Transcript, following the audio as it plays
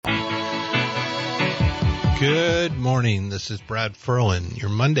Good morning. This is Brad Ferlin, your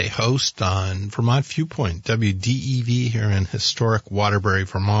Monday host on Vermont Viewpoint, WDEV here in historic Waterbury,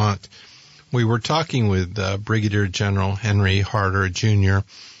 Vermont. We were talking with Brigadier General Henry Harder, Jr.,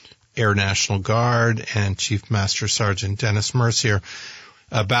 Air National Guard, and Chief Master Sergeant Dennis Mercier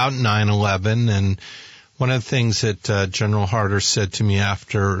about 9/11. And one of the things that General Harder said to me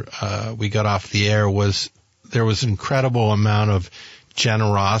after we got off the air was there was an incredible amount of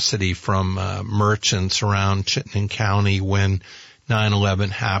generosity from merchants around Chittenden County when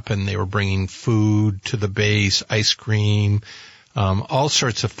 9/11 happened. They were bringing food to the base, ice cream, all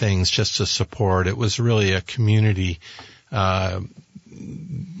sorts of things just to support. It was really a community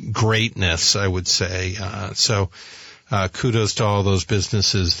greatness, I would say. So kudos to all those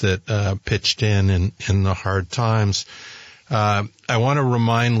businesses that pitched in the hard times. I want to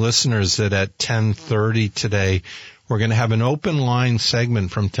remind listeners that at 10:30 today, we're going to have an open line segment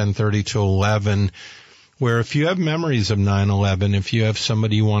from 10:30 to 11 where if you have memories of 9/11, if you have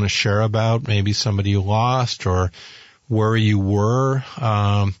somebody you want to share about, maybe somebody you lost or where you were,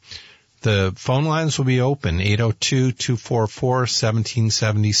 the phone lines will be open,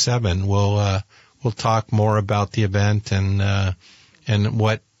 802-244-1777. We'll talk more about the event and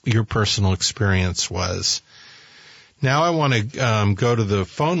what your personal experience was. Now I want to go to the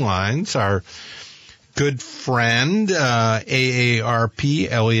phone lines. Our good friend, AARP,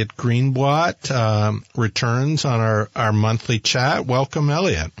 Elliott Greenblott, returns on our monthly chat. Welcome,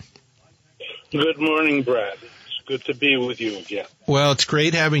 Elliott. Good morning, Brad. It's good to be with you again. Well, it's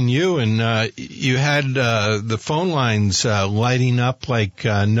great having you, and you had the phone lines lighting up like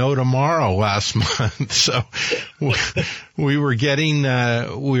no tomorrow last month. So we were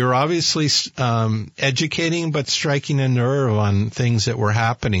obviously educating but striking a nerve on things that were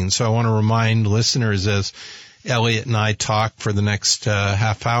happening. So I want to remind listeners, as Elliott and I talk for the next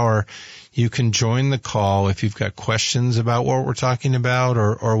half hour, you can join the call if you've got questions about what we're talking about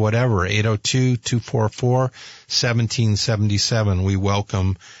or whatever. 802-244-1777. We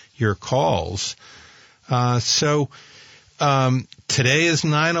welcome your calls. So today is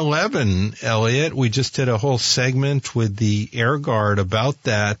 9/11, Elliott. We just did a whole segment with the Air Guard about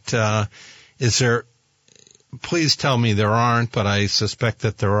that. Please tell me there aren't, but I suspect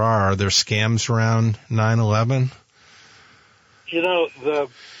that there are. Are there scams around 9/11? You know, the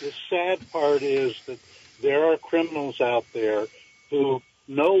sad part is that there are criminals out there who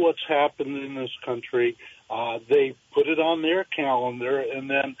know what's happened in this country. They put it on their calendar, and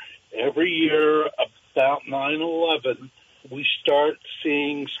then every year about 9/11, we start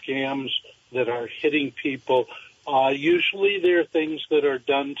seeing scams that are hitting people. Usually they're things that are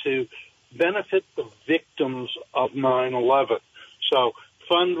done to benefit the victims of 9/11. So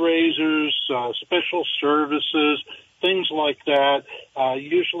fundraisers, special services, things like that,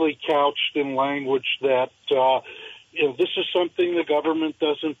 usually couched in language that, this is something the government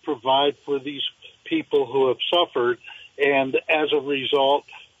doesn't provide for these people who have suffered. And as a result,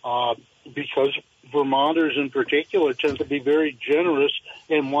 because Vermonters in particular tend to be very generous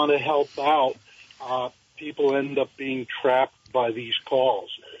and want to help out, people end up being trapped by these calls.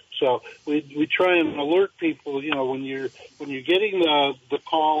 So we try and alert people, when you're getting the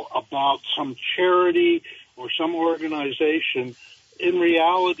call about some charity or some organization, in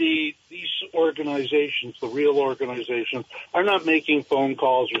reality, these organizations, the real organizations, are not making phone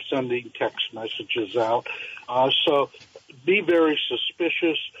calls or sending text messages out. So be very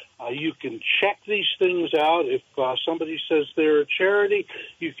suspicious. You can check these things out. If somebody says they're a charity,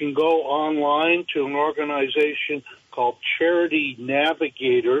 you can go online to an organization called Charity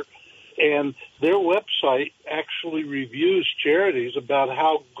Navigator, and their website actually reviews charities about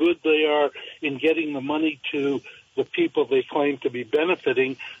how good they are in getting the money to the people they claim to be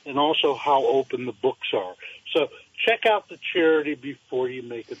benefiting, and also how open the books are. So check out the charity before you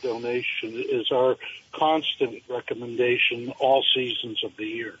make a donation is our constant recommendation all seasons of the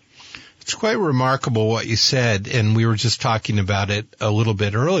year. It's quite remarkable what you said, and we were just talking about it a little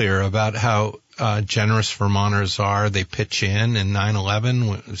bit earlier about how generous Vermonters are. They pitch in 9/11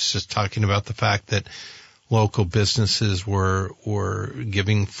 was just talking about the fact that local businesses were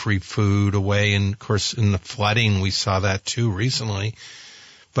giving free food away. And of course, in the flooding, we saw that too recently.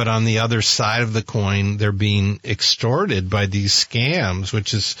 But on the other side of the coin, they're being extorted by these scams,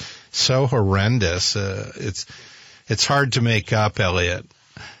 which is so horrendous. It's hard to make up, Elliott.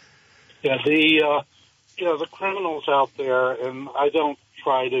 Yeah, the criminals out there, and I don't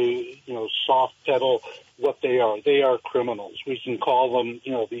try to, soft pedal what they are. They are criminals. We can call them,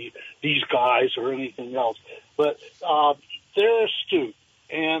 these guys or anything else. But they're astute,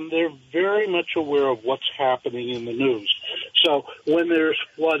 and they're very much aware of what's happening in the news. So when there's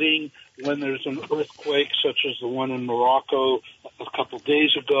flooding, when there's an earthquake such as the one in Morocco a couple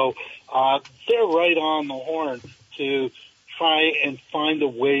days ago, they're right on the horn to try and find a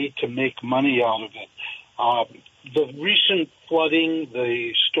way to make money out of it. The recent flooding,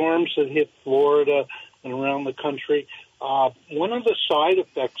 the storms that hit Florida and around the country, one of the side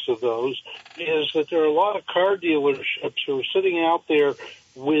effects of those is that there are a lot of car dealerships who are sitting out there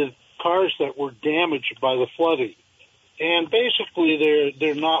with cars that were damaged by the flooding. And basically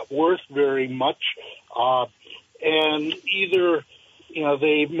they're not worth very much. And either,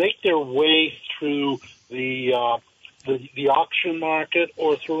 they make their way through the auction market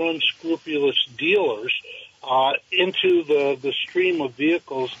or through unscrupulous dealers into the stream of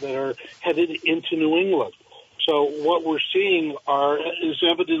vehicles that are headed into New England. So what we're seeing is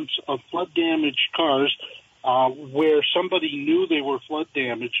evidence of flood-damaged cars where somebody knew they were flood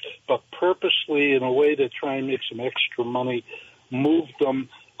damaged, but purposely, in a way to try and make some extra money, moved them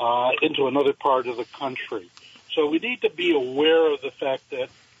into another part of the country. So we need to be aware of the fact that,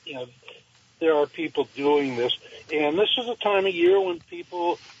 there are people doing this. And this is a time of year when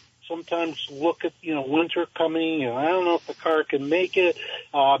people sometimes look at, winter coming, and I don't know if the car can make it.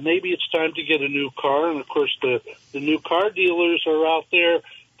 Maybe it's time to get a new car. And, of course, the new car dealers are out there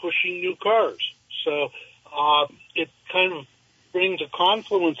pushing new cars. So it kind of brings a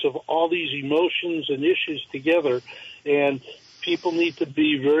confluence of all these emotions and issues together, and people need to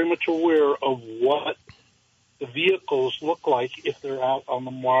be very much aware of what the vehicles look like if they're out on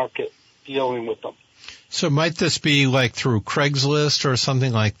the market dealing with them. So might this be like through Craigslist or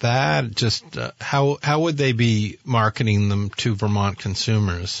something like that? Just how would they be marketing them to Vermont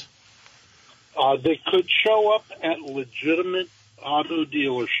consumers? They could show up at legitimate auto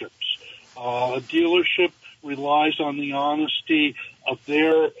dealerships. A dealership relies on the honesty of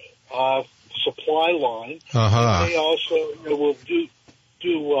their supply line. Uh-huh. They also will do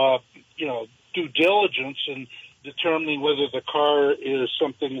due diligence in determining whether the car is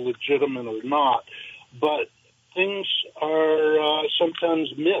something legitimate or not. But things are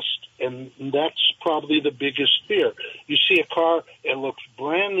sometimes missed, and that's probably the biggest fear. You see a car, it looks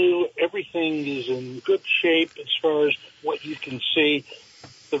brand new, everything is in good shape as far as what you can see.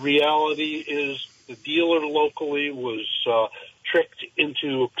 The reality is the dealer locally was tricked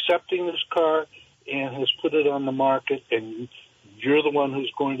into accepting this car and has put it on the market, and you're the one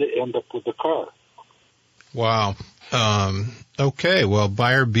who's going to end up with the car. Wow. Okay. Well,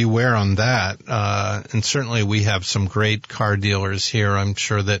 buyer beware on that. And certainly we have some great car dealers here. I'm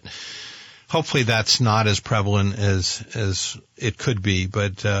sure that hopefully that's not as prevalent as it could be,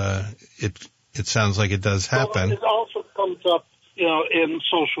 but it sounds like it does happen. Well, it also comes up, in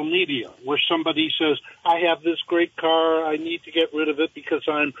social media where somebody says, I have this great car, I need to get rid of it because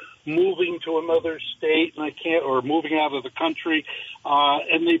I'm moving to another state and I can't, or moving out of the country,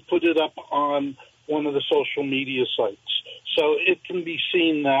 and they put it up on one of the social media sites. So it can be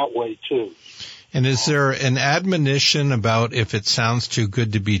seen that way, too. And is there an admonition about if it sounds too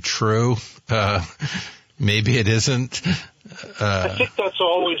good to be true? Maybe it isn't. I think that's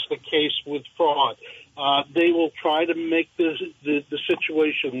always the case with fraud. They will try to make the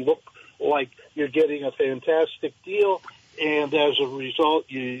situation look like you're getting a fantastic deal, and as a result,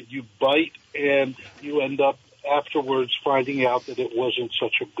 you bite, and you end up afterwards finding out that it wasn't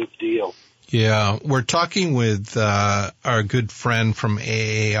such a good deal. Yeah, we're talking with our good friend from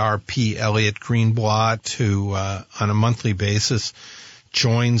AARP, Elliott Greenblott, who on a monthly basis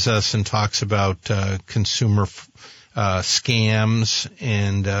joins us and talks about consumer scams,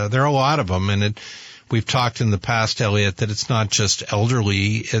 and there are a lot of them. And we've talked in the past, Elliott, that it's not just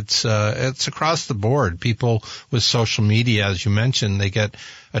elderly; it's across the board. People with social media, as you mentioned, they get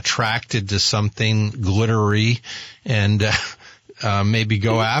attracted to something glittery and maybe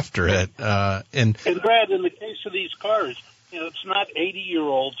go after it. And Brad, in the case of these cars, it's not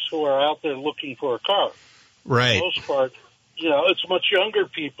 80-year-olds who are out there looking for a car. Right. For the most part, it's much younger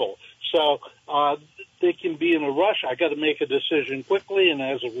people. So they can be in a rush. I got to make a decision quickly, and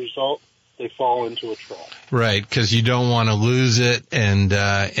as a result, they fall into a trap. Right, because you don't want to lose it, and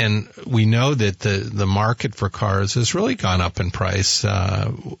we know that the market for cars has really gone up in price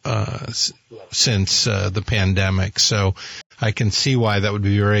since the pandemic. So I can see why that would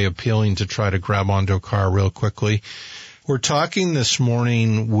be very appealing to try to grab onto a car real quickly. We're talking this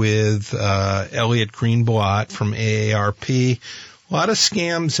morning with Elliott Greenblott from AARP. A lot of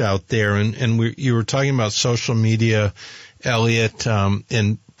scams out there, and you were talking about social media, Elliott,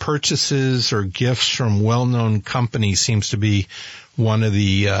 and purchases or gifts from well-known companies seems to be one of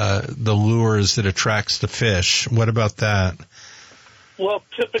the lures that attracts the fish. What about that? Well,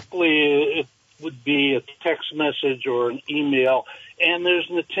 typically it would be a text message or an email, and there's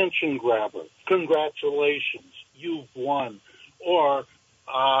an attention grabber. Congratulations, you've won. Or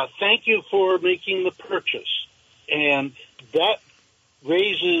thank you for making the purchase. And that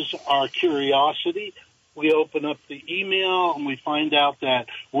raises our curiosity. We open up the email and we find out that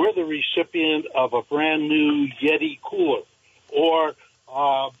we're the recipient of a brand new Yeti cooler. Or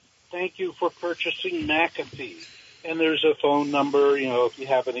thank you for purchasing McAfee. And there's a phone number, if you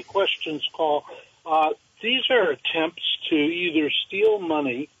have any questions, call. These are attempts to either steal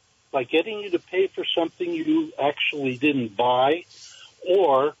money by getting you to pay for something you actually didn't buy,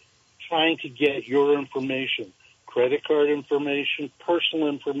 or trying to get your information, credit card information, personal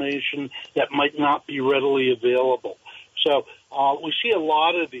information that might not be readily available. So we see a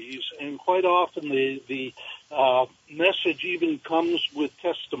lot of these, and quite often the message even comes with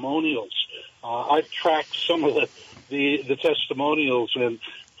testimonials. I've tracked some of the testimonials, and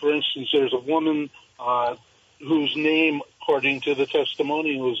for instance, there's a woman whose name, according to the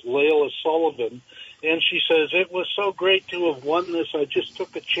testimonial, is Layla Sullivan, and she says, it was so great to have won this. I just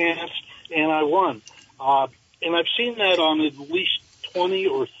took a chance, and I won. And I've seen that on at least 20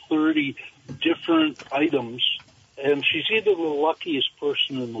 or 30 different items, and she's either the luckiest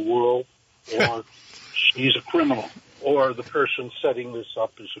person in the world, or she's a criminal, or the person setting this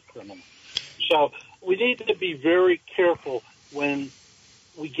up is a criminal. So we need to be very careful when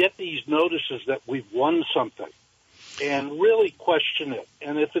we get these notices that we've won something, and really question it.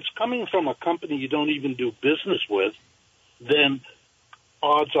 And if it's coming from a company you don't even do business with, then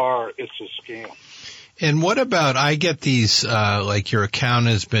odds are it's a scam. And what about, I get these, like your account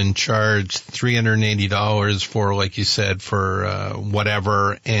has been charged $380 for, like you said, for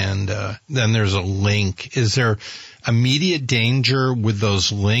whatever, and then there's a link. Is there immediate danger with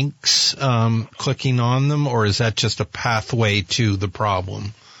those links, clicking on them, or is that just a pathway to the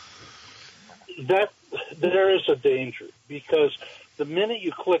problem? There is a danger, because the minute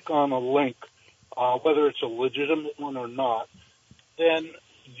you click on a link, whether it's a legitimate one or not, then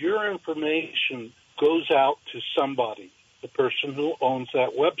your information goes out to somebody, the person who owns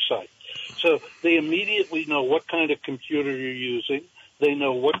that website. So they immediately know what kind of computer you're using. They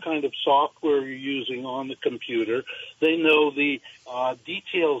know what kind of software you're using on the computer. They know the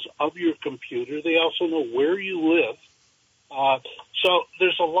details of your computer. They also know where you live. So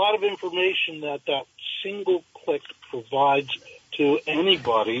there's a lot of information that single click provides to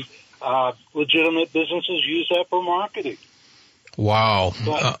anybody. Legitimate businesses use that for marketing. Wow.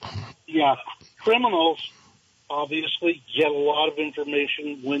 But, yeah, criminals obviously get a lot of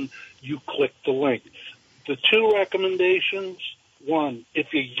information when you click the link. The two recommendations: one,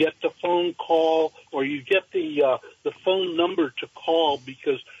 if you get the phone call or you get the phone number to call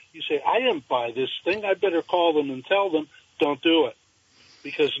because you say, I didn't buy this thing, I better call them and tell them, don't do it.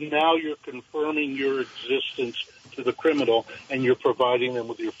 Because now you're confirming your existence to the criminal and you're providing them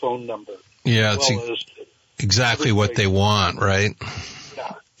with your phone number. Yeah, it's exactly what they want, right?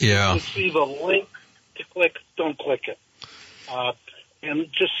 Yeah. If you see the link to click, don't click it. And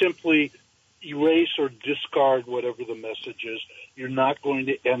just simply erase or discard whatever the message is. You're not going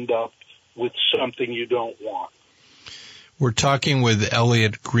to end up with something you don't want. We're talking with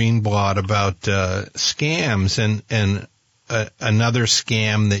Elliott Greenblott about scams, and another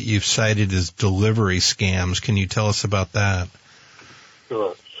scam that you've cited is delivery scams. Can you tell us about that?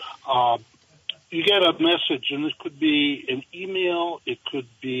 Sure. You get a message, and this could be an email, it could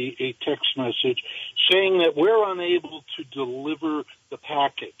be a text message, saying that we're unable to deliver the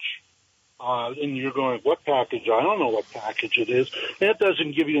package. And you're going, what package? I don't know what package it is. And it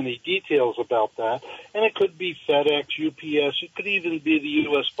doesn't give you any details about that. And it could be FedEx, UPS. It could even be the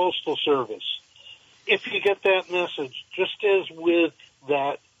U.S. Postal Service. If you get that message, just as with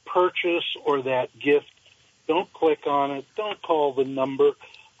that purchase or that gift, don't click on it. Don't call the number.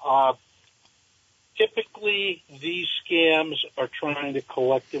 Typically, these scams are trying to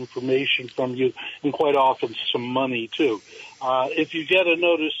collect information from you, and quite often some money, too. If you get a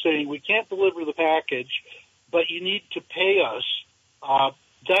notice saying, we can't deliver the package, but you need to pay us,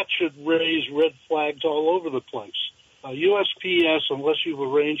 that should raise red flags all over the place. USPS, unless you've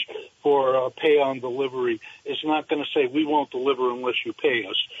arranged for a pay-on-delivery, is not going to say, we won't deliver unless you pay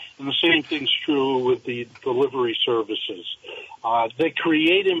us. And the same thing's true with the delivery services. They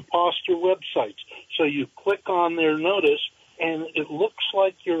create imposter websites. So you click on their notice, and it looks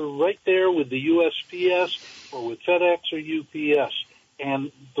like you're right there with the USPS or with FedEx or UPS.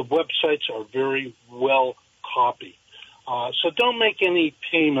 And the websites are very well copied. So don't make any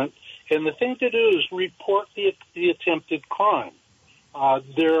payment. And the thing to do is report the attempted crime.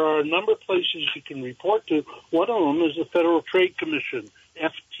 There are a number of places you can report to. One of them is the Federal Trade Commission,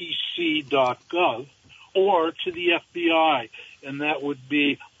 ftc.gov, or to the FBI, and that would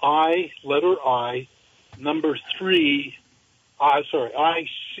be IC3, letter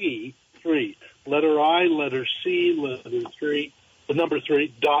I, letter C, letter 3, the number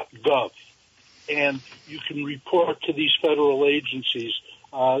 3.gov. And you can report to these federal agencies.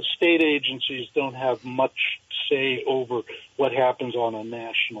 State agencies don't have much say over what happens on a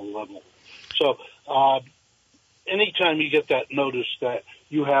national level. So anytime you get that notice that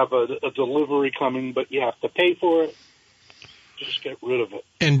you have a delivery coming, but you have to pay for it, just get rid of it.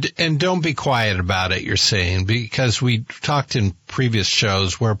 And don't be quiet about it, you're saying, because we talked in previous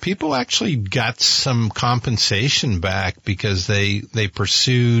shows where people actually got some compensation back because they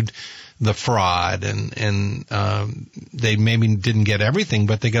pursued the fraud and they maybe didn't get everything,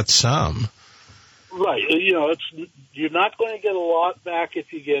 but they got some. Right. You're not going to get a lot back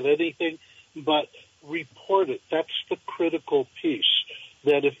if you get anything, but report it. That's the critical piece,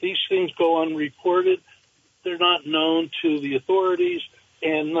 that if these things go unreported, they're not known to the authorities,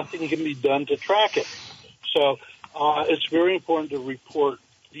 and nothing can be done to track it. So it's very important to report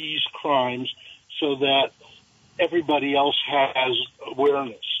these crimes so that everybody else has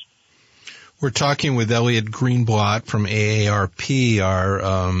awareness. We're talking with Elliott Greenblott from AARP,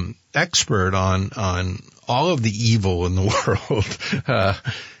 our expert on all of the evil in the world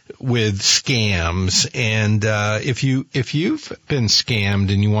with scams. And if you've been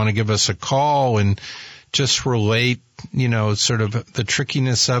scammed and you want to give us a call and just relate, sort of the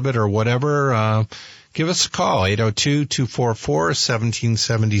trickiness of it or whatever, give us a call,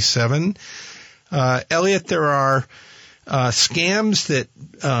 802-244-1777. Elliott, there are scams that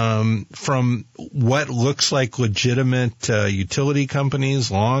from what looks like legitimate utility companies,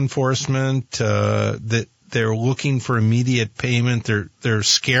 law enforcement, that they're looking for immediate payment. They're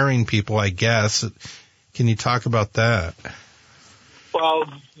scaring people, I guess. Can you talk about that? Well,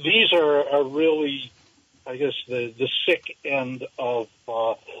 these are really, I guess, the sick end of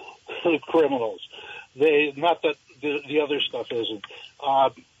criminals. Not that the other stuff isn't.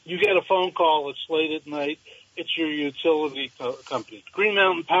 You get a phone call, it's late at night, it's your utility company. Green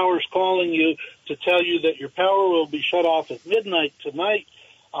Mountain Power is calling you to tell you that your power will be shut off at midnight tonight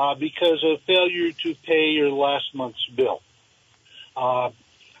because of failure to pay your last month's bill.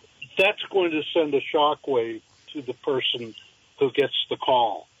 That's going to send a shockwave to the person who gets the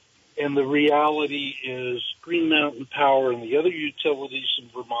call. And the reality is Green Mountain Power and the other utilities in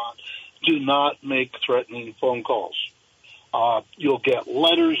Vermont do not make threatening phone calls. You'll get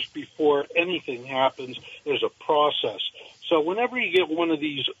letters before anything happens. There's a process. So whenever you get one of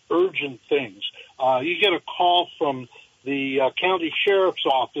these urgent things, you get a call from the county sheriff's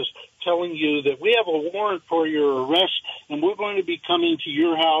office telling you that we have a warrant for your arrest and we're going to be coming to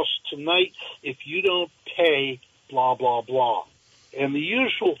your house tonight if you don't pay blah, blah, blah. And the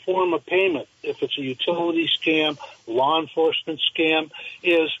usual form of payment, if it's a utility scam, law enforcement scam,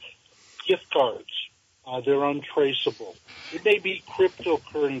 is gift cards. They're untraceable. It may be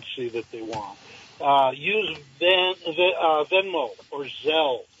cryptocurrency that they want. Use Venmo or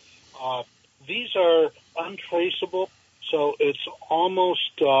Zelle. These are untraceable, so it's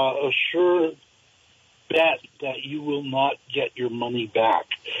almost a sure bet that you will not get your money back.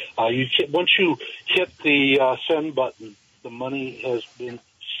 Once you hit the send button, the money has been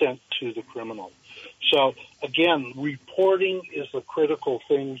sent to the criminal. So, again, reporting is the critical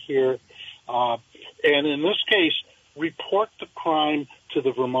thing here. And in this case, report the crime to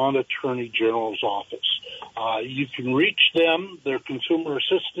the Vermont Attorney General's office. You can reach them, their Consumer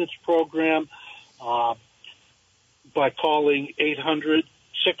Assistance Program, by calling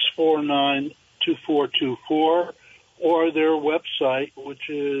 800-649-2424, or their website, which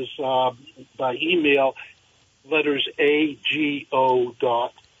is by email, letters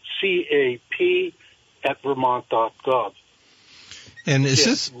AGO.CAP@vermont.gov. And is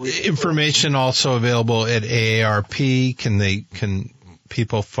this information also available at AARP? Can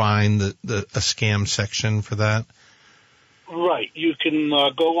people find the a scam section for that? Right. You can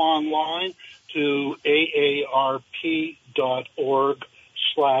go online to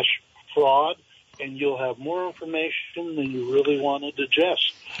aarp.org/fraud, and you'll have more information than you really want to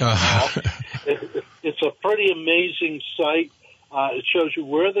digest. It's a pretty amazing site. It shows you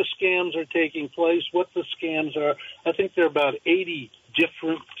where the scams are taking place, what the scams are. I think there are about 80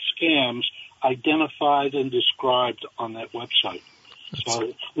 different scams identified and described on that website. So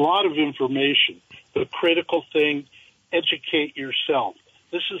a lot of information. The critical thing, educate yourself.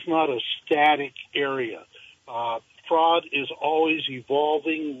 This is not a static area. fraud is always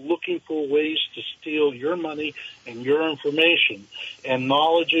evolving, looking for ways to steal your money and your information. And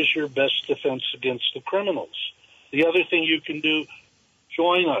knowledge is your best defense against the criminals. The other thing you can do,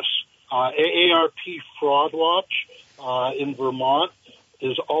 join us. AARP Fraud Watch in Vermont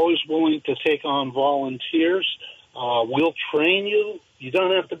is always willing to take on volunteers. We'll train you. You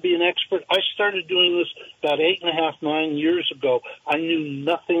don't have to be an expert. I started doing this about 8.5, 9 years ago. I knew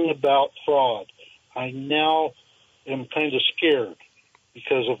nothing about fraud. I now am kind of scared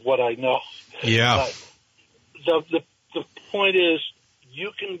because of what I know. Yeah. The point is, you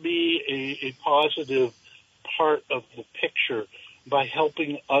can be a positive part of the picture by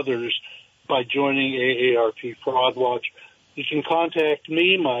helping others by joining AARP Fraud Watch. You can contact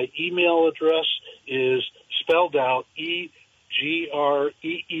me. My email address is spelled out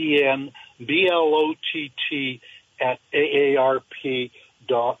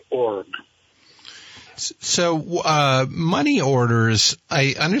EGRENBLOTT@AARP.org. So money orders,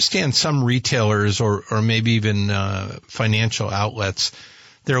 I understand some retailers or maybe even financial outlets,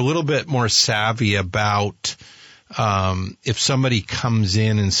 they're a little bit more savvy about if somebody comes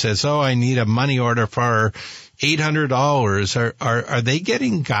in and says, oh, I need a money order for $800, are they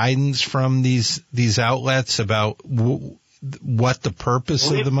getting guidance from these outlets about what the purpose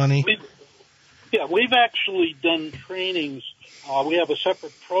of the money? We've actually done trainings. We have a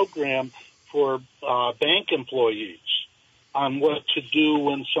separate program for bank employees on what to do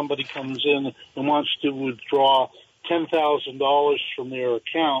when somebody comes in and wants to withdraw $10,000 from their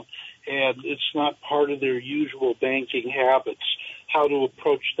account, and it's not part of their usual banking habits, how to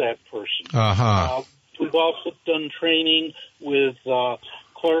approach that person. We've also done training with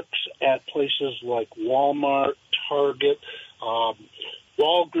clerks at places like Walmart, Target,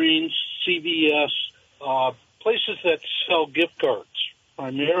 Walgreens, CVS, places that sell gift cards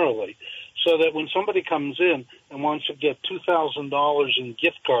primarily, so that when somebody comes in and wants to get $2,000 in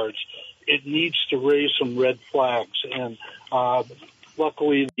gift cards, it needs to raise some red flags. And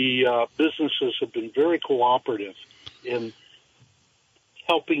luckily, the businesses have been very cooperative in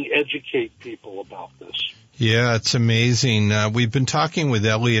helping educate people about this. Yeah, it's amazing. We've been talking with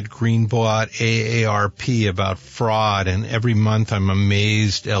Elliott Greenblott, AARP, about fraud, and every month I'm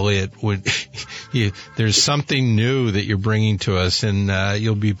amazed, Elliott, there's something new that you're bringing to us, and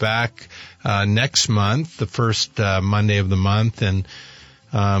you'll be back next month, the first Monday of the month, and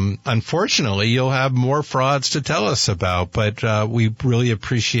unfortunately, you'll have more frauds to tell us about, but we really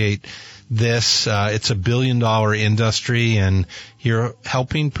appreciate this. It's a $1 billion industry, and you're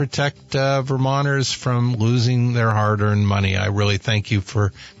helping protect Vermonters from losing their hard-earned money. I really thank you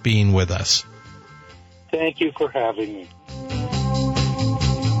for being with us. Thank you for having me.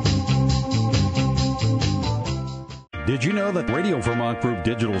 Did you know that Radio Vermont Group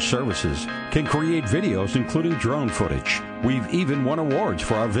Digital Services can create videos including drone footage? We've even won awards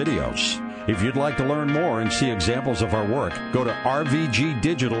for our videos. If you'd like to learn more and see examples of our work, go to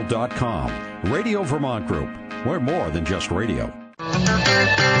rvgdigital.com. Radio Vermont Group. We're more than just radio.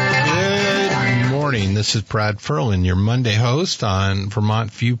 Good morning. This is Brad Ferlin, your Monday host on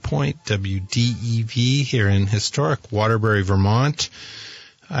Vermont Viewpoint, WDEV, here in historic Waterbury, Vermont.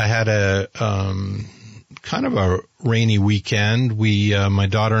 I had a kind of a rainy weekend. My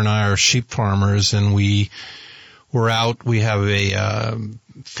daughter and I are sheep farmers, and we were out. We have a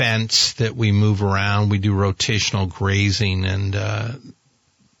fence that we move around. We do rotational grazing, and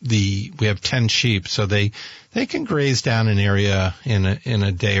we have 10 sheep, so they can graze down an area in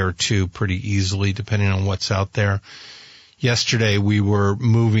a day or two pretty easily, depending on what's out there. Yesterday, we were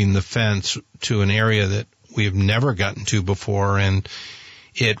moving the fence to an area that we have never gotten to before, and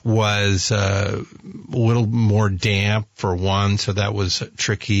it was a little more damp for one, so that was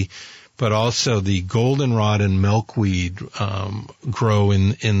tricky. But also the goldenrod and milkweed grow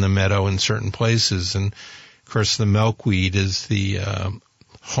in the meadow in certain places. And, of course, the milkweed is the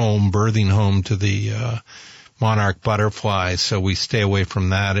birthing home to the monarch butterfly, so we stay away from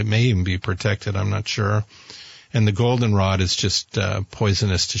that. It may even be protected, I'm not sure. And the goldenrod is just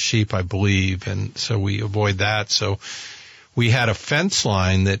poisonous to sheep, I believe, and so we avoid that. So we had a fence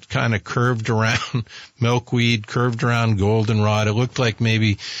line that kind of curved around milkweed, curved around goldenrod. It looked like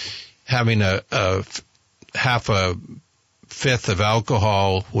maybe having a half a fifth of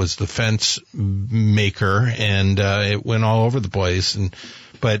alcohol was the fence maker, and it went all over the place.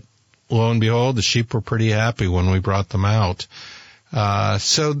 But lo and behold, the sheep were pretty happy when we brought them out.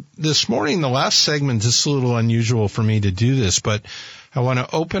 So this morning, the last segment, this is a little unusual for me to do this, but I want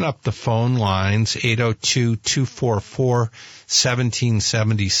to open up the phone lines,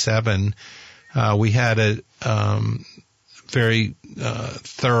 802-244-1777. We had a very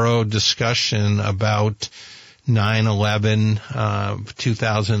thorough discussion about 9/11,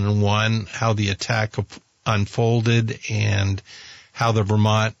 2001, how the attack unfolded and how the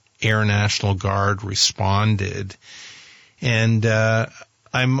Vermont Air National Guard responded. And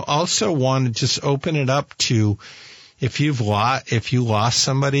I'm also want to just open it up to if you lost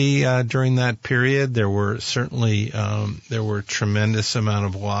somebody during that period. There were certainly there were tremendous amount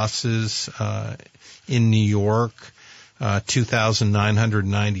of losses in New York,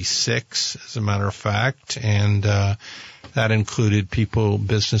 2,996 as a matter of fact, and that included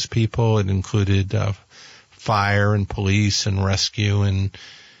business people. It included fire and police and rescue and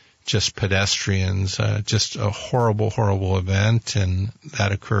just pedestrians. Just a horrible, horrible event, and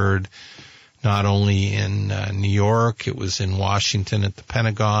that occurred not only in New York, it was in Washington at the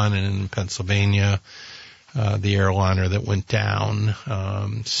Pentagon, and in Pennsylvania, the airliner that went down.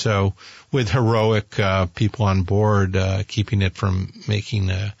 So with heroic people on board, keeping it from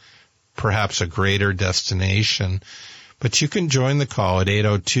making perhaps a greater destination. But you can join the call at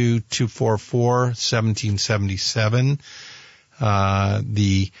 802-244-1777.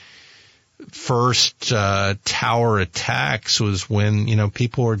 The first tower attacks was when,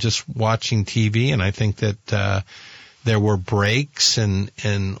 people were just watching TV, and I think that there were breaks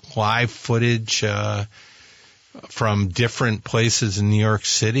and live footage from different places in New York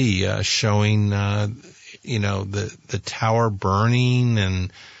City showing the tower burning,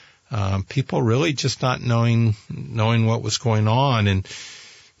 and people really just not knowing what was going on. And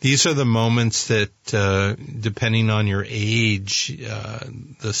these are the moments that, depending on your age,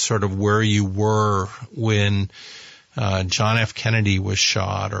 the sort of where you were when John F. Kennedy was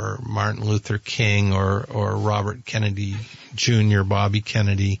shot, or Martin Luther King, or Robert Kennedy Jr., Bobby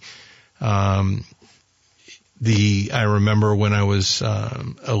Kennedy. I remember when I was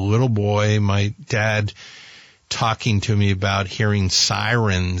a little boy, my dad talking to me about hearing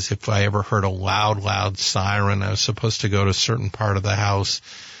sirens. If I ever heard a loud siren, I was supposed to go to a certain part of the house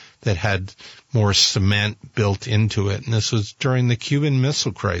that had more cement built into it. And this was during the Cuban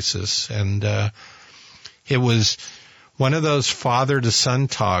Missile Crisis. And it was one of those father-to-son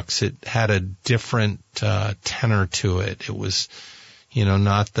talks. It had a different tenor to it. It was,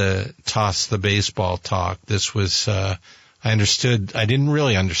 not the toss the baseball talk. This was, I understood, I didn't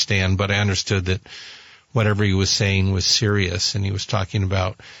really understand, but I understood that whatever he was saying was serious. And he was talking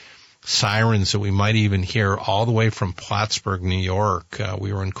about sirens that we might even hear all the way from Plattsburgh, New York.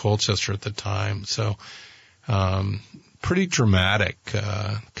 We were in Colchester at the time. So, pretty dramatic,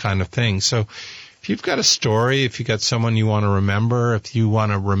 kind of thing. So if you've got a story, if you've got someone you want to remember, if you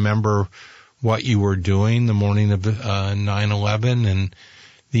want to remember what you were doing the morning of 9/11 and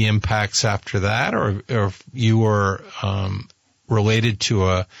the impacts after that, or if you were related to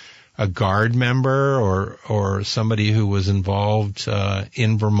a guard member or somebody who was involved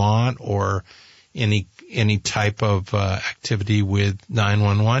in Vermont, or any type of activity with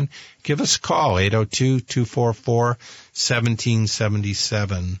 911, give us a call,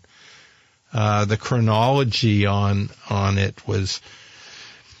 802-244-1777. The chronology on it was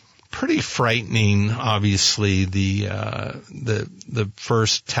pretty frightening. Obviously, the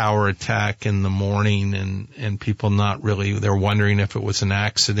first tower attack in the morning, and people not really, they're wondering if it was an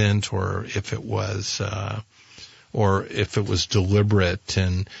accident or if it was deliberate.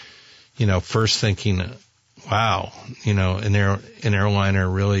 And first thinking, wow, an airliner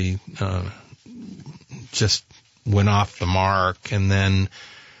really just went off the mark. And then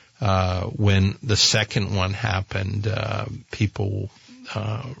when the second one happened, people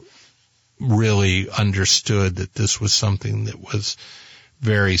really understood that this was something that was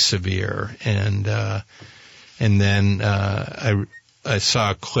very severe. And then I saw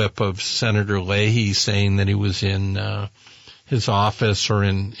a clip of Senator Leahy saying that he was in his office or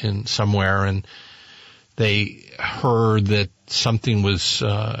in somewhere, and they heard that something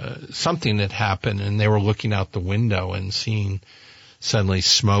had happened, and they were looking out the window and seeing suddenly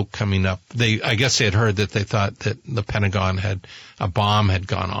smoke coming up. I guess they had heard that they thought that the Pentagon a bomb had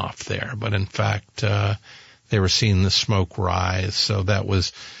gone off there, but in fact, they were seeing the smoke rise. So that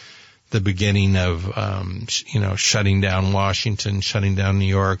was the beginning of, shutting down Washington, shutting down New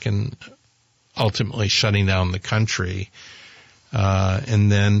York, and ultimately shutting down the country.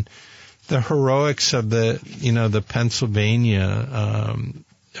 And then the heroics of the Pennsylvania,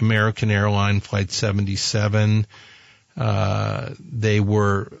 American Airline Flight 77, they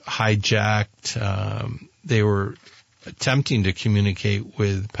were hijacked. They were attempting to communicate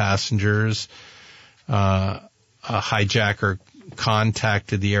with passengers. A hijacker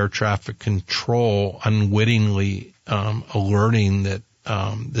contacted the air traffic control, unwittingly alerting that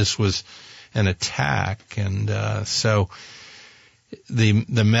this was an attack. And so the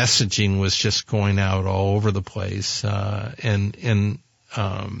messaging was just going out all over the place,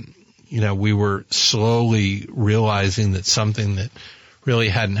 we were slowly realizing that something that really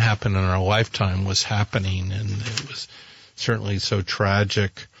hadn't happened in our lifetime was happening, and it was certainly so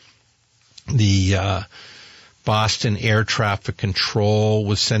tragic. The Boston Air Traffic Control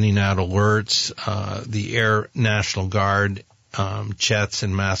was sending out alerts. The Air National Guard jets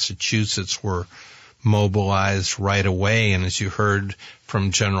in Massachusetts were mobilized right away, and as you heard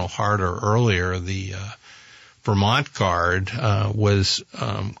from General Harder earlier, the Vermont Guard was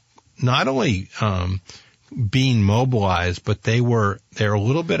not only being mobilized, but they're a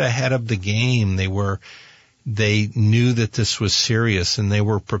little bit ahead of the game. They knew that this was serious, and they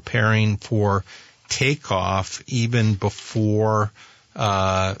were preparing for takeoff even before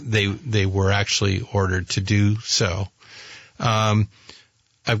they were actually ordered to do so.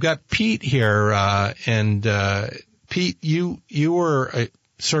 I've got Pete here, and Pete, you were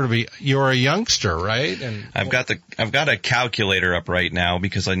you're a youngster, right? And I've got a calculator up right now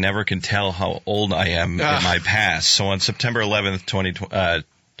because I never can tell how old I am in my past. So on September 11th,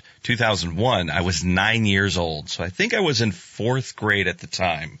 2001, I was 9 years old. So I think I was in 4th grade at the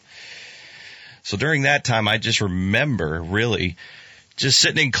time. So during that time, I just remember really just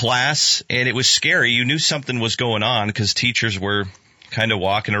sitting in class, and it was scary. You knew something was going on because teachers were kind of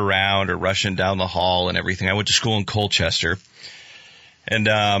walking around or rushing down the hall and everything. I went to school in Colchester. And,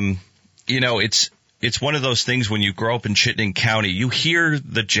 it's one of those things when you grow up in Chittenden County, you hear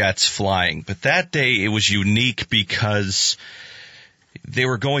the jets flying. But that day it was unique because they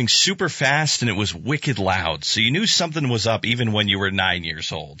were going super fast and it was wicked loud. So you knew something was up even when you were 9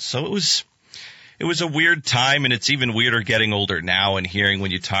 years old. So it was a weird time, and it's even weirder getting older now and hearing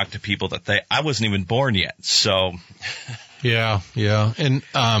when you talk to people that I wasn't even born yet. So. Yeah. And,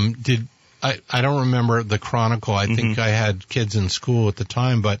 I don't remember the Chronicle. I think I had kids in school at the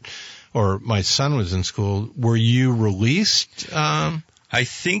time, or my son was in school. Were you released? I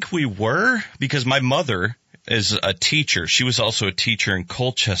think we were, because my mother is a teacher. She was also a teacher in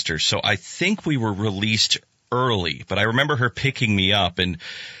Colchester. So I think we were released early, but I remember her picking me up, and,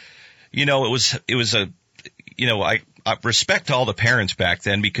 I respect all the parents back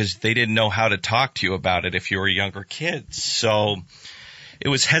then because they didn't know how to talk to you about it if you were younger kids. So it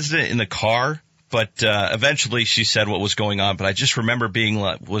was hesitant in the car, but eventually she said what was going on. But I just remember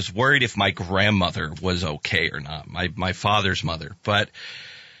was worried if my grandmother was okay or not, my father's mother. But,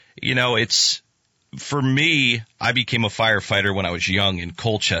 for me, I became a firefighter when I was young in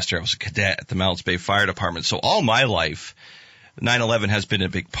Colchester. I was a cadet at the Mounts Bay Fire Department. So all my life, 9/11 has been a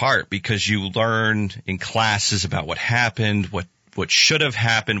big part because you learn in classes about what happened, what should have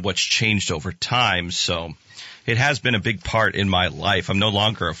happened, what's changed over time. So it has been a big part in my life. I'm no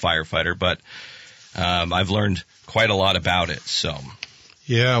longer a firefighter, but I've learned quite a lot about it. So,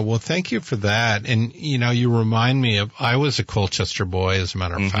 yeah, well, thank you for that. And, you remind me of, I was a Colchester boy, as a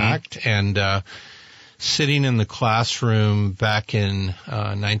matter of fact, and sitting in the classroom back in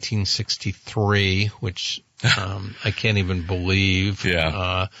 1963, which I can't even believe.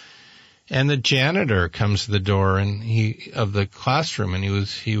 Yeah. And the janitor comes to the door of the classroom, and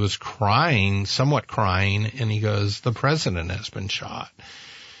he was crying, somewhat crying, and he goes, "The president has been shot."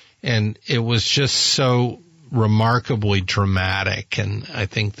 And it was just so remarkably dramatic. And I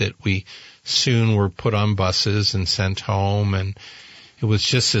think that we soon were put on buses and sent home, and it was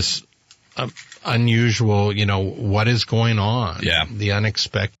just this unusual, what is going on? Yeah. The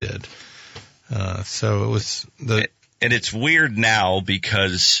unexpected. So it was and it's weird now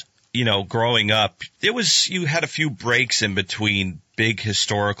because, growing up, you had a few breaks in between big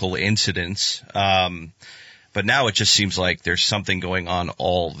historical incidents. But now it just seems like there's something going on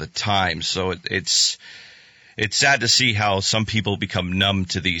all the time. So it's sad to see how some people become numb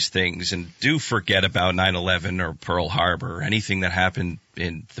to these things and do forget about 9/11 or Pearl Harbor or anything that happened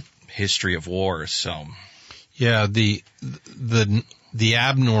in the history of war. So, yeah, the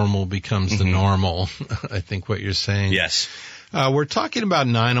abnormal becomes the normal. I think what you're saying. Yes. We're talking about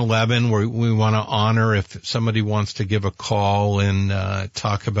 9/11. We want to honor if somebody wants to give a call and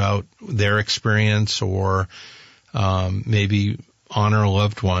talk about their experience, or maybe honor a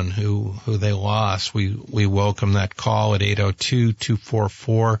loved one who they lost. We welcome that call at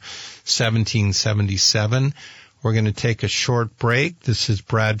 802-244-1777. We're going to take a short break. This is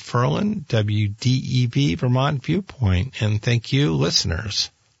Brad Ferlin, WDEV Vermont Viewpoint, and thank you,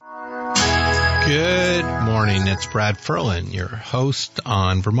 listeners. Good morning. It's Brad Ferlin, your host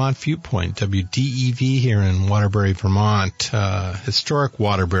on Vermont Viewpoint, WDEV here in Waterbury, Vermont, historic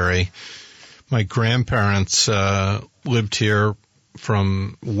Waterbury. My grandparents lived here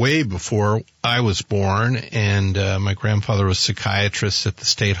from way before I was born, and my grandfather was a psychiatrist at the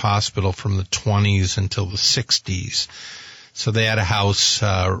state hospital from the 20s until the 60s. So they had a house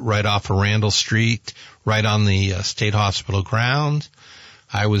right off of Randall Street, right on the state hospital grounds.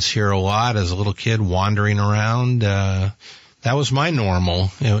 I was here a lot as a little kid, wandering around. That was my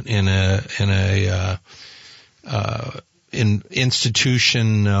normal in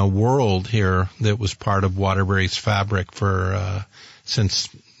institution world here that was part of Waterbury's fabric for since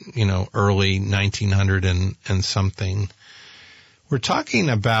early 1900 and something. We're talking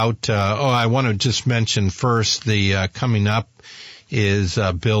about I want to just mention first the coming up is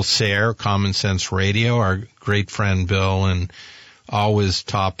Bill Sayre, Common Sense Radio, our great friend Bill, and always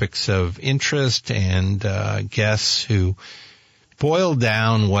topics of interest and guests who boil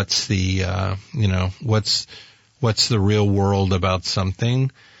down what's the what's the real world about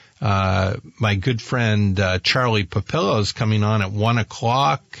something. My good friend Charlie Papillo is coming on at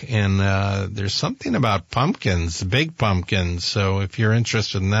 1:00, and there's something about pumpkins, big pumpkins. So if you're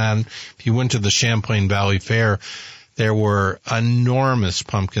interested in that, if you went to the Champlain Valley Fair, there were enormous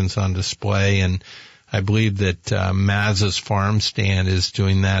pumpkins on display, and I believe that Maz's Farm Stand is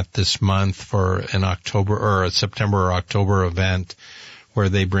doing that this month for an October or a September or October event where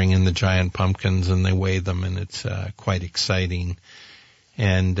they bring in the giant pumpkins and they weigh them, and it's quite exciting.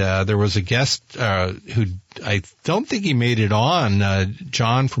 And there was a guest who I don't think he made it on,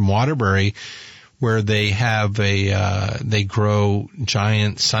 John from Waterbury, where they have they grow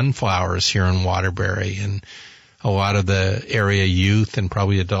giant sunflowers here in Waterbury, and a lot of the area youth and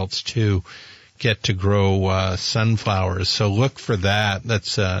probably adults too get to grow sunflowers. So look for that. That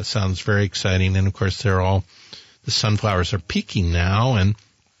sounds very exciting. And of course, the sunflowers are peaking now. And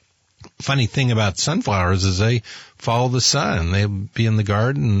funny thing about sunflowers is they follow the sun. They'll be in the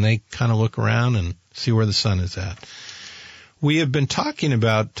garden and they kind of look around and see where the sun is at. We have been talking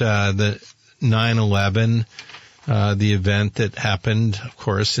about the 9/11, the event that happened, of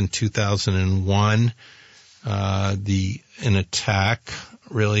course, in 2001, an attack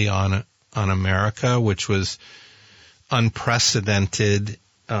really on America, which was unprecedented,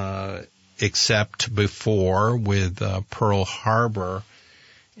 except before with Pearl Harbor.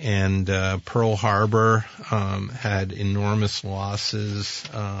 And Pearl Harbor had enormous losses,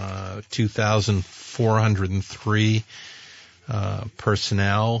 2,403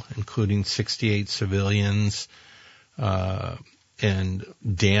 personnel, including 68 civilians, and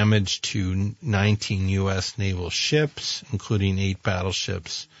damage to 19 U.S. naval ships, including 8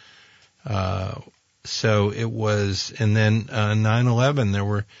 battleships. So it was, and then 9/11, there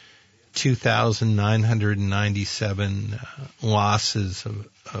were 2,997 losses of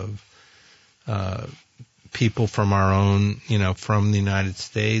people from our own, from the United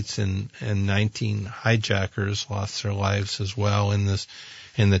States, and 19 hijackers lost their lives as well in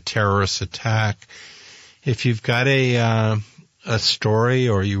the terrorist attack. If you've got a story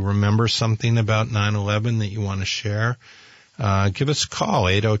or you remember something about 9/11 that you want to share, give us a call,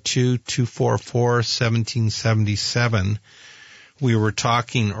 802-244-1777. We were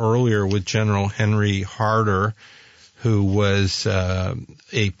talking earlier with General Henry Harder, who was a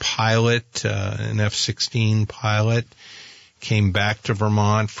pilot, an F-16 pilot, came back to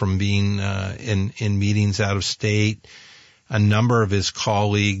Vermont from being in meetings out of state. A number of his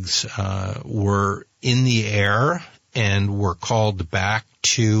colleagues were in the air and were called back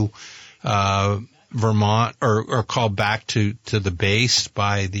to Vermont, or called back to the base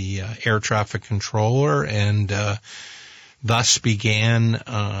by the air traffic controller, and thus began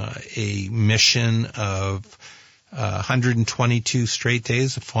a mission of 122 straight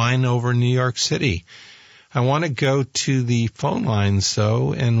days of flying over New York City. I want to go to the phone lines,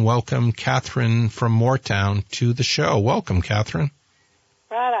 though, and welcome Catherine from Moortown to the show. Welcome, Catherine.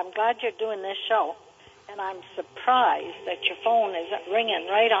 Brad, I'm glad you're doing this show, and I'm surprised that your phone isn't ringing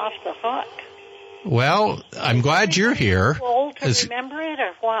right off the hook. Well, I'm glad you're here. Too old to remember it,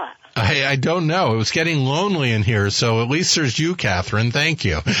 or what? I don't know. It was getting lonely in here, so at least there's you, Catherine. Thank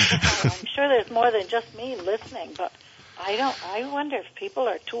you. I'm sure there's more than just me listening, but I wonder if people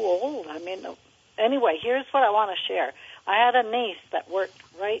are too old. I mean, anyway, here's what I want to share. I had a niece that worked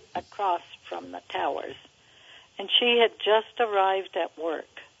right across from the towers, and she had just arrived at work,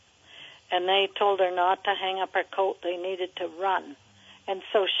 and they told her not to hang up her coat. They needed to run. And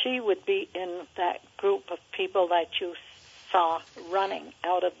so she would be in that group of people that you saw running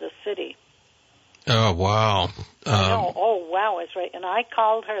out of the city. Oh, wow. I know. Oh, wow is right. And I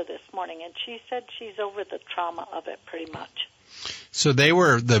called her this morning, and she said she's over the trauma of it pretty much. So they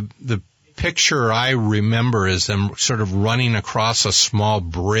were, the picture I remember is them sort of running across a small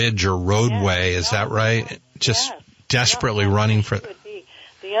bridge or roadway. Is that right? Just desperately running for.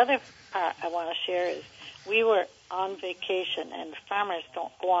 The other part I want to share is we were on vacation, and farmers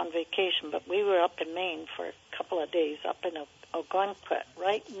don't go on vacation, but we were up in Maine for a couple of days, up in Ogunquit,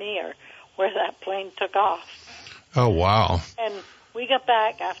 right near where that plane took off. Oh, wow. And we got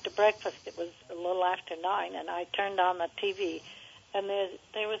back after breakfast. It was a little after 9, and I turned on the TV, and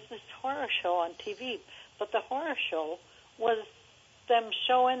there was this horror show on TV. But the horror show was them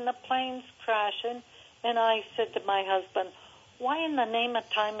showing the planes crashing, and I said to my husband, why in the name of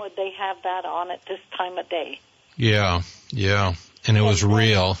time would they have that on at this time of day? Yeah. And it was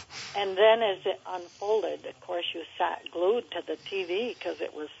real. And then as it unfolded, of course, you sat glued to the TV because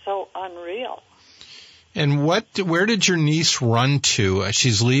it was so unreal. And where did your niece run to?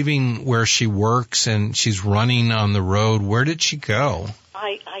 She's leaving where she works, and she's running on the road. Where did she go?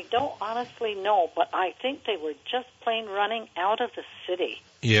 I don't honestly know, but I think they were just plain running out of the city.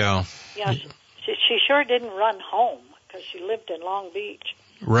 Yeah. Yeah, she sure didn't run home because she lived in Long Beach.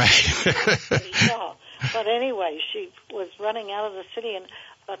 Right. Yeah. But anyway, she was running out of the city,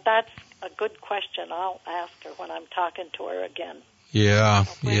 but that's a good question. I'll ask her when I'm talking to her again. Yeah,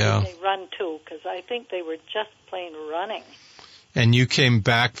 Where did they run to? Because I think they were just plain running. And you came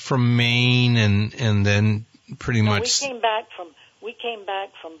back from Maine, and then pretty much. We came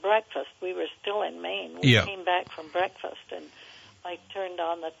back from breakfast. We were still in Maine. We came back from breakfast, and I turned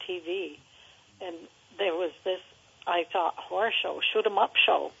on the TV, and there was this, I thought, horror show, shoot 'em up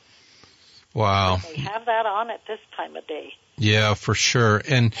show. Wow. They have that on at this time of day. Yeah, for sure.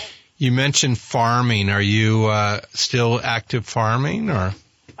 And you mentioned farming. Are you still active farming, or?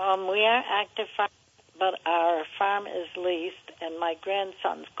 We are active farming, but our farm is leased, and my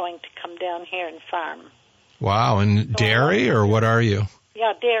grandson's going to come down here and farm. Wow, and dairy, or what are you?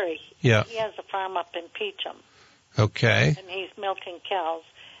 Yeah, dairy. Yeah. He has a farm up in Peacham. Okay. And he's milking cows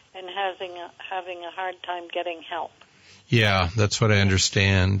and having a hard time getting help. Yeah, that's what I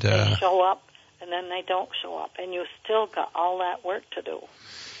understand. They show up, and then they don't show up, and you still got all that work to do.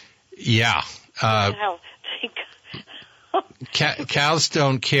 Yeah. Cows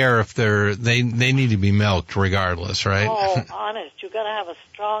don't care if they need to be milked regardless, right? Oh, honest. You got to have a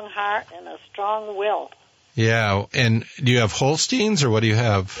strong heart and a strong will. Yeah, and do you have Holsteins, or what do you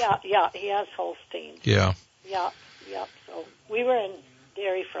have? Yeah, he has Holsteins. Yeah. Yeah. So we were in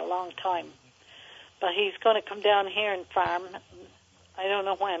dairy for a long time, but he's going to come down here and farm. I don't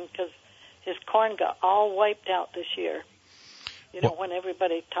know when, because his corn got all wiped out this year. When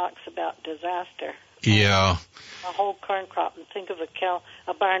everybody talks about disaster. Yeah. A whole corn crop, and think of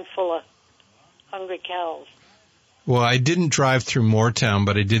a barn full of hungry cows. Well, I didn't drive through Moortown,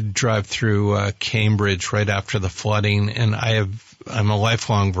 but I did drive through Cambridge right after the flooding, and I'm a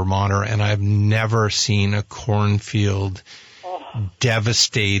lifelong Vermonter, and I've never seen a cornfield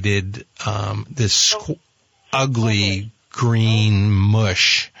devastated, this ugly green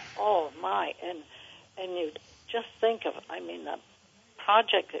mush. Oh my! And you just think of, the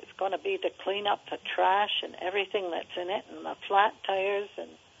project is going to be to clean up the trash and everything that's in it, and the flat tires,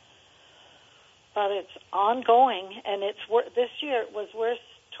 but it's ongoing, and this year it was worse.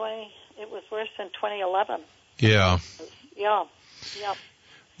 It was worse than 2011. Yeah. Yeah.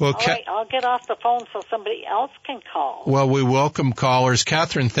 Well, all right, I'll get off the phone so somebody else can call. Well, we welcome callers.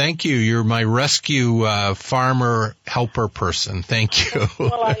 Catherine, thank you. You're my rescue farmer helper person. Thank you.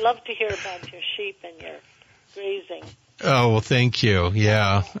 Well, I love to hear about your sheep and your grazing. Oh, well, thank you.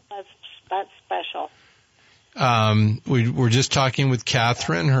 Yeah. That's special. We were just talking with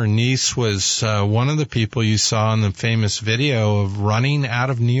Catherine. Her niece was one of the people you saw in the famous video of running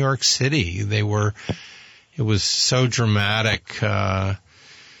out of New York City. It was so dramatic.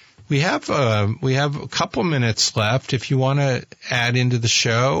 We have a couple minutes left. If you want to add into the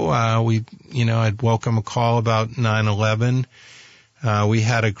show, I'd welcome a call about 9/11. We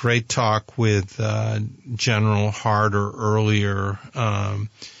had a great talk with General Harder earlier.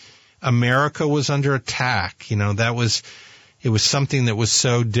 America was under attack. It was something that was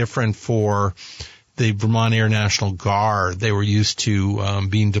so different for the Vermont Air National Guard. They were used to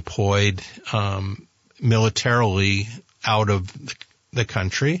being deployed militarily out of the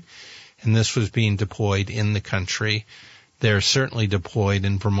country, and this was being deployed in the country. They're certainly deployed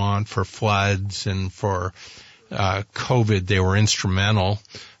in Vermont for floods and for COVID. They were instrumental.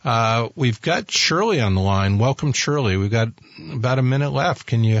 We've got Shirley on the line. Welcome, Shirley. We've got about a minute left.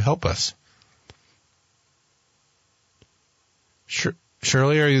 Can you help us?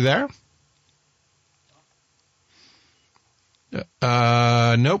 Shirley, are you there?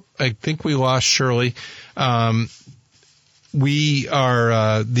 Nope. I think we lost Shirley. We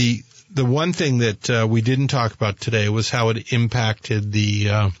are the one thing that we didn't talk about today was how it impacted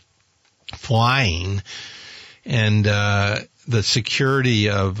the flying. And the security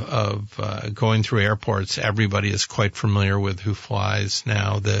of going through airports, everybody is quite familiar with who flies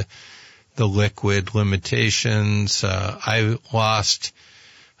now. The liquid limitations. I lost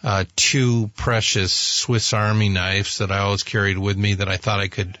 2 precious Swiss Army knives that I always carried with me that I thought I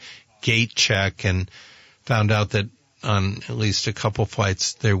could gate check, and found out that on at least a couple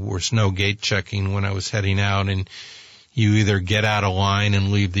flights there was no gate checking when I was heading out, and you either get out of line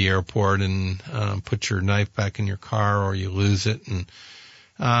and leave the airport and put your knife back in your car, or you lose it.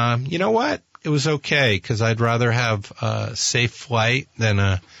 And you know what? It was okay, because I'd rather have a safe flight than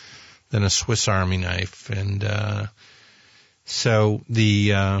a Swiss Army knife. And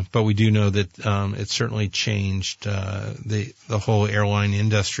but we do know that it certainly changed the whole airline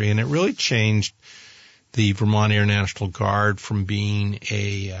industry, and it really changed the Vermont Air National Guard from being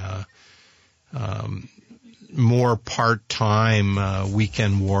a more part-time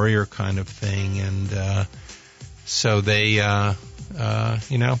weekend warrior kind of thing. And so they,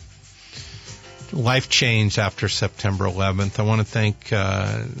 life changed after September 11th. I want to thank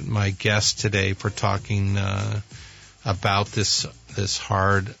my guest today for talking about this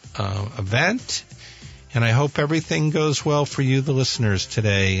hard event. And I hope everything goes well for you, the listeners,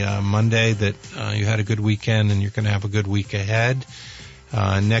 today, Monday, that you had a good weekend and you're going to have a good week ahead.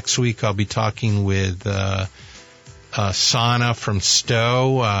 Next week I'll be talking with Sana from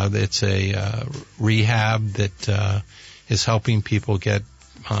Stowe. It's a rehab that is helping people get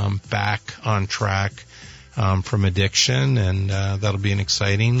back on track from addiction, and that'll be an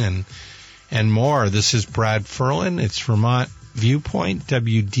exciting and more. This is Brad Ferlin. It's Vermont Viewpoint,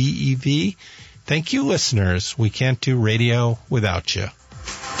 WDEV. Thank you, listeners. We can't do radio without you.